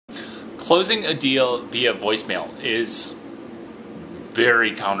Closing a deal via voicemail is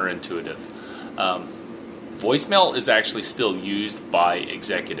very counterintuitive. Voicemail is actually still used by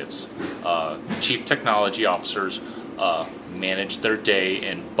executives. Chief technology officers manage their day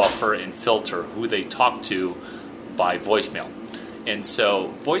and buffer and filter who they talk to by voicemail. And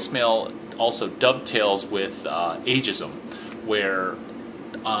so voicemail also dovetails with ageism, where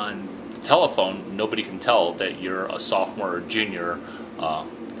on telephone nobody can tell that you're a sophomore or junior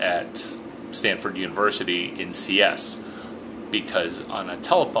at Stanford University in CS, because on a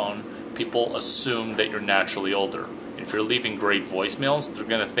telephone people assume that you're naturally older. If you're leaving great voicemails, they're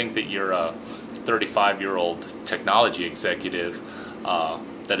going to think that you're a 35-year-old technology executive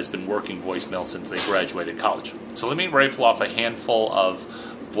that has been working voicemail since they graduated college. So let me rifle off a handful of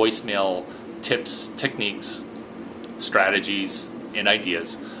voicemail tips, techniques, strategies, and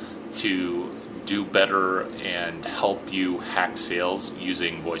ideas to do better and help you hack sales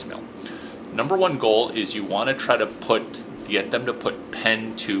using voicemail. Number one goal is you want to try to get them to put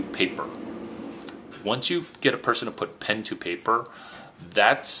pen to paper. Once you get a person to put pen to paper,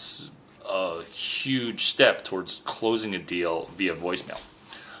 that's a huge step towards closing a deal via voicemail.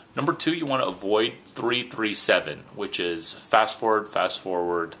 Number two, you want to avoid 337, which is fast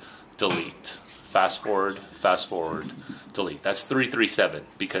forward, delete. Fast forward, delete. That's 337,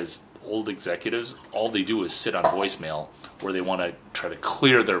 because old executives, all they do is sit on voicemail, where they want to try to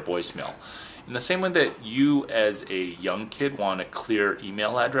clear their voicemail. In the same way that you as a young kid want a clear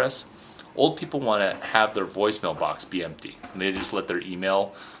email address, old people want to have their voicemail box be empty, and they just let their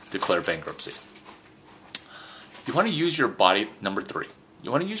email declare bankruptcy. You want to use your body, number three, you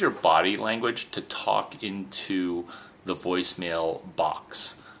want to use your body language to talk into the voicemail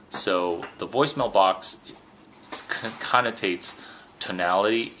box. So the voicemail box connotates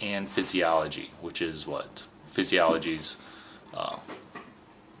tonality and physiology, which is what? Physiology's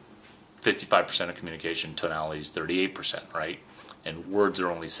 55% of communication, tonality is 38%, right? And words are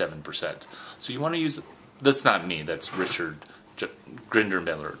only 7%. So you want to use, that's not me, that's Richard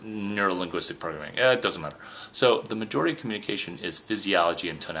Grindermiller, neuro-linguistic programming. It doesn't matter. So the majority of communication is physiology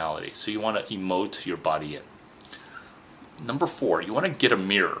and tonality. So you want to emote your body in. Number four, you want to get a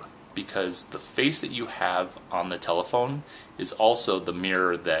mirror, because the face that you have on the telephone is also the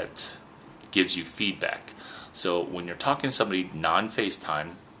mirror that gives you feedback. So when you're talking to somebody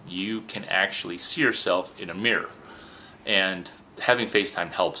non-FaceTime, you can actually see yourself in a mirror. And having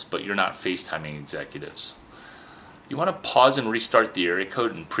FaceTime helps, but you're not FaceTiming executives. You want to pause and restart the area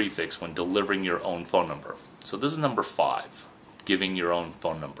code and prefix when delivering your own phone number. So this is number five, giving your own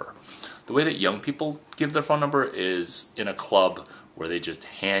phone number. The way that young people give their phone number is in a club where they just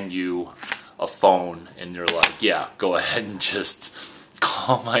hand you a phone and they're like, yeah, go ahead and just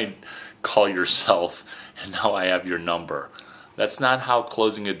call yourself, and now I have your number. That's not how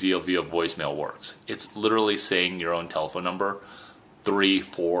closing a deal via voicemail works. It's literally saying your own telephone number 3,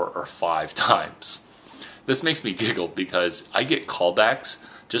 4, or 5 times. This makes me giggle because I get callbacks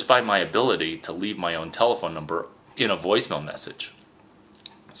just by my ability to leave my own telephone number in a voicemail message.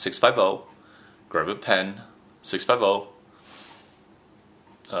 650, grab a pen, 650,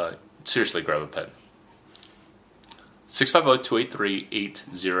 seriously grab a pen.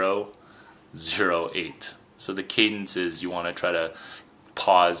 650-283-8008. So the cadence is you want to try to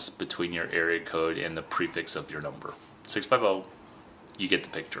pause between your area code and the prefix of your number. 650, you get the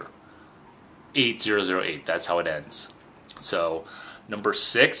picture. 8008, that's how it ends. So number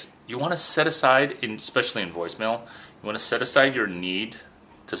 6, you want to set aside, especially in voicemail, you want to set aside your need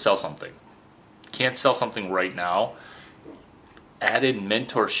to sell something. Can't sell something right now. Add in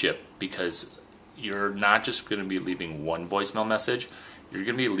mentorship, because you're not just going to be leaving one voicemail message, you're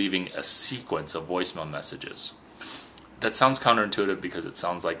going to be leaving a sequence of voicemail messages. That sounds counterintuitive because it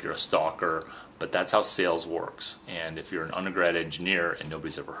sounds like you're a stalker, but that's how sales works. And if you're an undergrad engineer and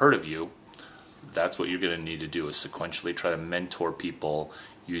nobody's ever heard of you, that's what you're going to need to do, is sequentially try to mentor people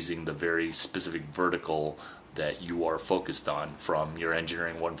using the very specific vertical that you are focused on, from your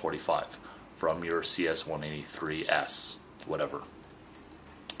engineering 145, from your CS 183S, whatever.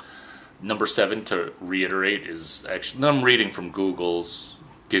 Number 7, to reiterate, is actually, I'm reading from Google's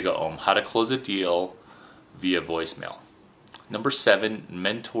GigaOM, how to close a deal via voicemail. Number 7,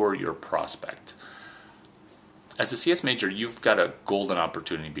 mentor your prospect. As a CS major, you've got a golden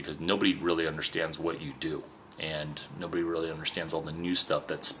opportunity, because nobody really understands what you do, and nobody really understands all the new stuff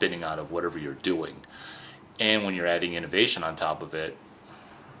that's spinning out of whatever you're doing. And when you're adding innovation on top of it,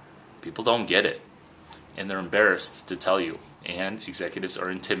 people don't get it, and they're embarrassed to tell you, and executives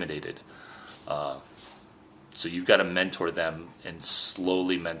are intimidated. So you've got to mentor them and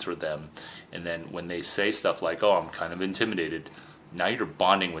slowly mentor them, and then when they say stuff like, oh, I'm kind of intimidated, Now you're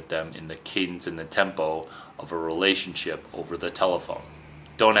bonding with them in the cadence and the tempo of a relationship over the telephone.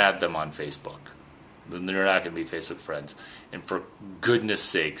 Don't add them on Facebook. They're not going to be Facebook friends. And for goodness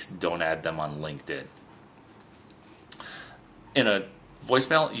sakes, don't add them on LinkedIn. In a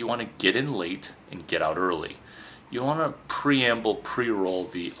voicemail, you want to get in late and get out early. You want to pre-roll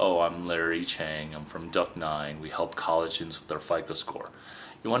the, oh, I'm Larry Chiang, I'm from Duck 9, we help college students with their FICO score.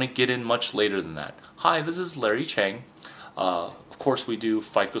 You want to get in much later than that. Hi, this is Larry Chiang. Of course, we do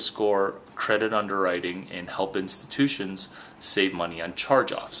FICO score, credit underwriting, and help institutions save money on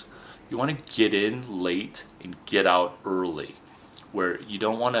charge-offs. You want to get in late and get out early, where you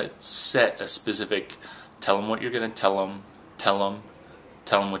don't want to set a specific, tell them what you're going to tell them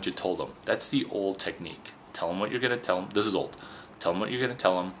what you told them. That's the old technique. Tell them what you're going to tell them. This is old. Tell them what you're going to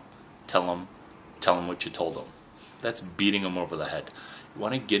tell them what you told them. That's beating them over the head. You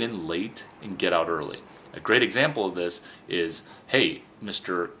want to get in late and get out early. A great example of this is, hey,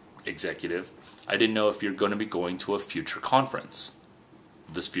 Mr. Executive, I didn't know if you're going to be going to a future conference.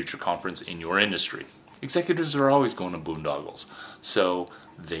 This future conference in your industry. Executives are always going to boondoggles. So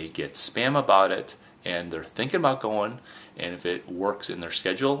they get spam about it, and they're thinking about going, and if it works in their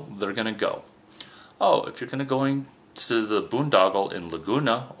schedule, they're going to go. Oh, if you're going to go to the boondoggle in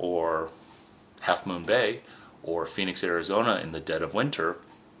Laguna or Half Moon Bay or Phoenix, Arizona in the dead of winter,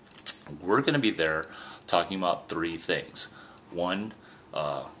 we're going to be there talking about 3 things. 1,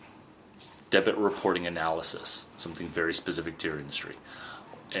 debit reporting analysis, something very specific to your industry.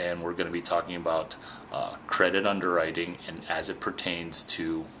 And we're going to be talking about credit underwriting and as it pertains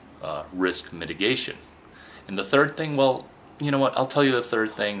to risk mitigation. And the third thing, well, you know what, I'll tell you the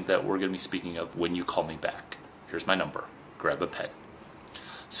third thing that we're going to be speaking of when you call me back. Here's my number. Grab a pen.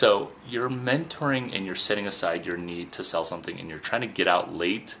 So you're mentoring and you're setting aside your need to sell something and you're trying to get out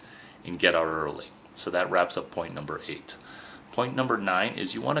late and get out early. So that wraps up point number 8. Point number 9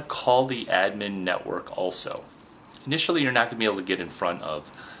 is you want to call the admin network also. Initially, you're not going to be able to get in front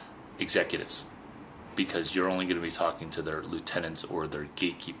of executives because you're only going to be talking to their lieutenants or their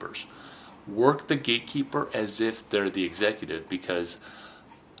gatekeepers. Work the gatekeeper as if they're the executive, because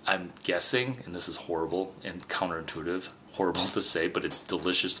I'm guessing, and this is horrible and counterintuitive, horrible to say, but it's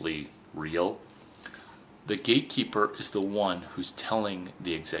deliciously real. The gatekeeper is the one who's telling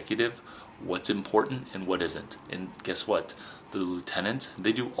the executive what's important and what isn't. And guess what? The lieutenants,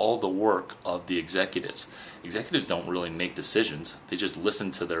 they do all the work of the executives. Executives don't really make decisions. They just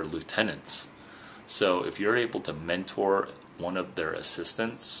listen to their lieutenants. So if you're able to mentor one of their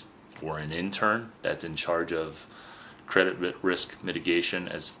assistants or an intern that's in charge of credit risk mitigation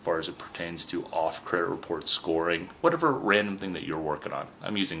as far as it pertains to off credit report scoring, whatever random thing that you're working on.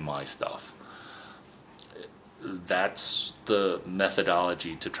 I'm using my stuff. That's the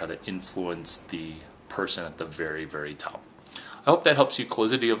methodology to try to influence the person at the very, very top. I hope that helps you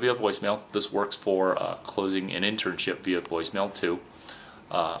close a deal via voicemail. This works for closing an internship via voicemail too.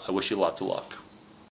 I wish you lots of luck.